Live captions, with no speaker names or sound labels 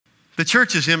The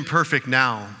church is imperfect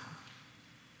now,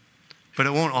 but it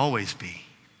won't always be.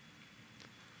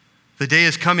 The day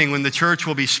is coming when the church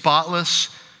will be spotless,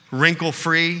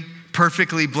 wrinkle-free,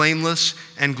 perfectly blameless,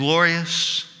 and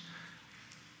glorious.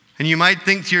 And you might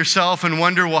think to yourself and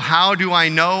wonder, well, how do I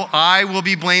know I will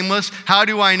be blameless? How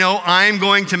do I know I'm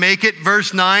going to make it?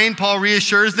 Verse 9, Paul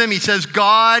reassures them. He says,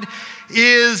 God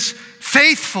is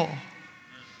faithful.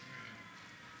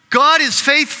 God is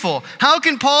faithful. How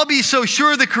can Paul be so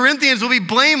sure the Corinthians will be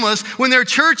blameless when their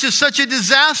church is such a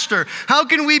disaster? How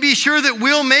can we be sure that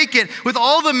we'll make it with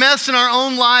all the mess in our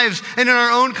own lives and in our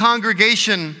own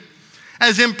congregation?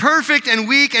 As imperfect and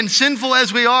weak and sinful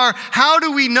as we are, how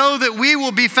do we know that we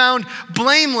will be found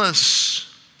blameless?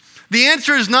 The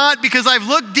answer is not because I've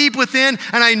looked deep within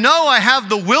and I know I have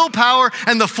the willpower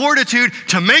and the fortitude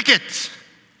to make it.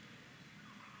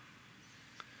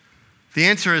 The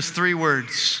answer is 3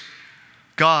 words.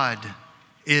 God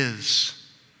is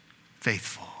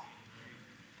faithful.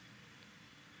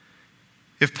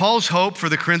 If Paul's hope for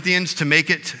the Corinthians to make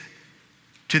it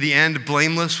to the end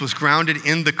blameless was grounded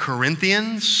in the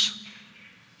Corinthians,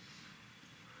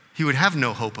 he would have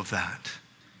no hope of that.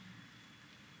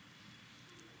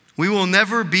 We will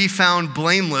never be found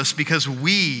blameless because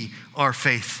we are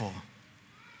faithful.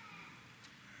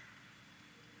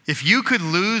 If you could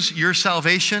lose your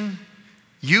salvation,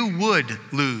 you would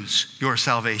lose your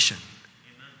salvation.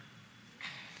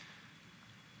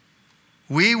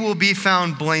 We will be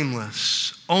found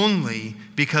blameless only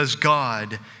because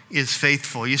God is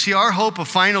faithful. You see, our hope of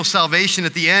final salvation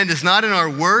at the end is not in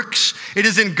our works. It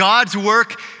is in God's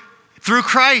work through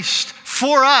Christ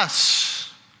for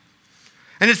us.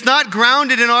 And it's not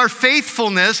grounded in our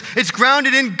faithfulness. It's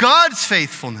grounded in God's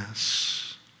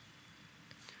faithfulness.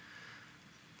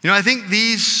 You know, I think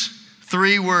these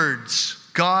 3 words,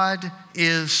 God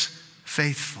is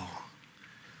faithful,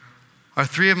 are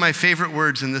 3 of my favorite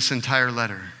words in this entire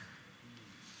letter.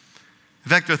 In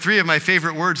fact, they're 3 of my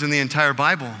favorite words in the entire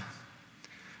Bible.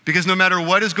 Because no matter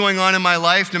what is going on in my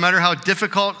life, no matter how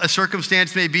difficult a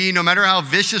circumstance may be, no matter how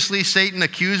viciously Satan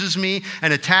accuses me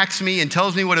and attacks me and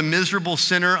tells me what a miserable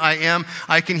sinner I am,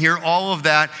 I can hear all of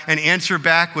that and answer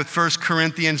back with 1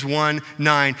 Corinthians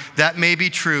 1:9. That may be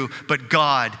true, but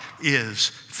God is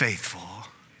faithful.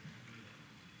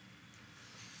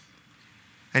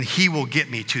 And he will get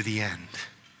me to the end.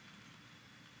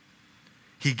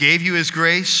 He gave you his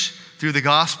grace through the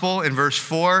gospel in verse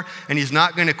 4, and he's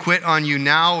not going to quit on you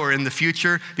now or in the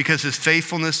future because his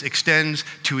faithfulness extends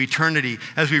to eternity.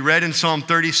 As we read in Psalm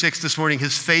 36 this morning,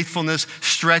 his faithfulness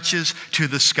stretches to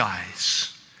the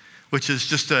skies, which is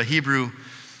just a Hebrew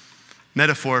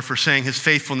metaphor for saying his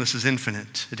faithfulness is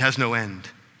infinite. It has no end.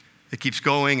 It keeps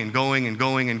going and going and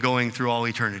going and going through all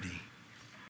eternity.